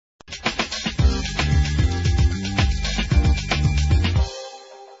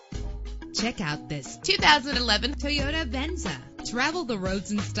Check out this 2011 Toyota Venza. Travel the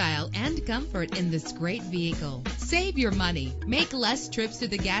roads in style and comfort in this great vehicle. Save your money. Make less trips to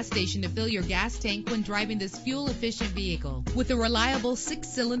the gas station to fill your gas tank when driving this fuel-efficient vehicle. With a reliable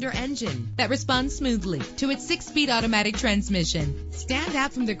 6-cylinder engine that responds smoothly to its 6-speed automatic transmission. Stand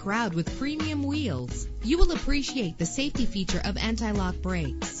out from the crowd with premium wheels. You will appreciate the safety feature of anti-lock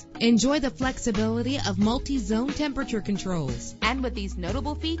brakes. Enjoy the flexibility of multi-zone temperature controls. And with these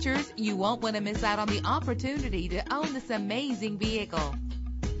notable features, you won't want to miss out on the opportunity to own this amazing vehicle.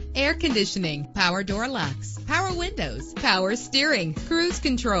 Air conditioning, power door locks, power windows, power steering, cruise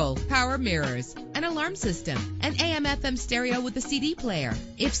control, power mirrors, an alarm system, an AM/FM stereo with a CD player.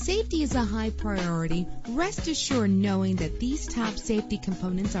 If safety is a high priority, rest assured knowing that these top safety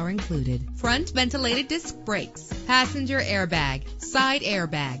components are included. Front ventilated disc brakes, passenger airbag, side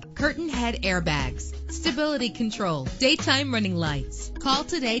airbag, curtain head airbags, stability control, daytime running lights. Call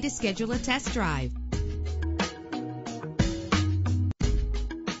today to schedule a test drive.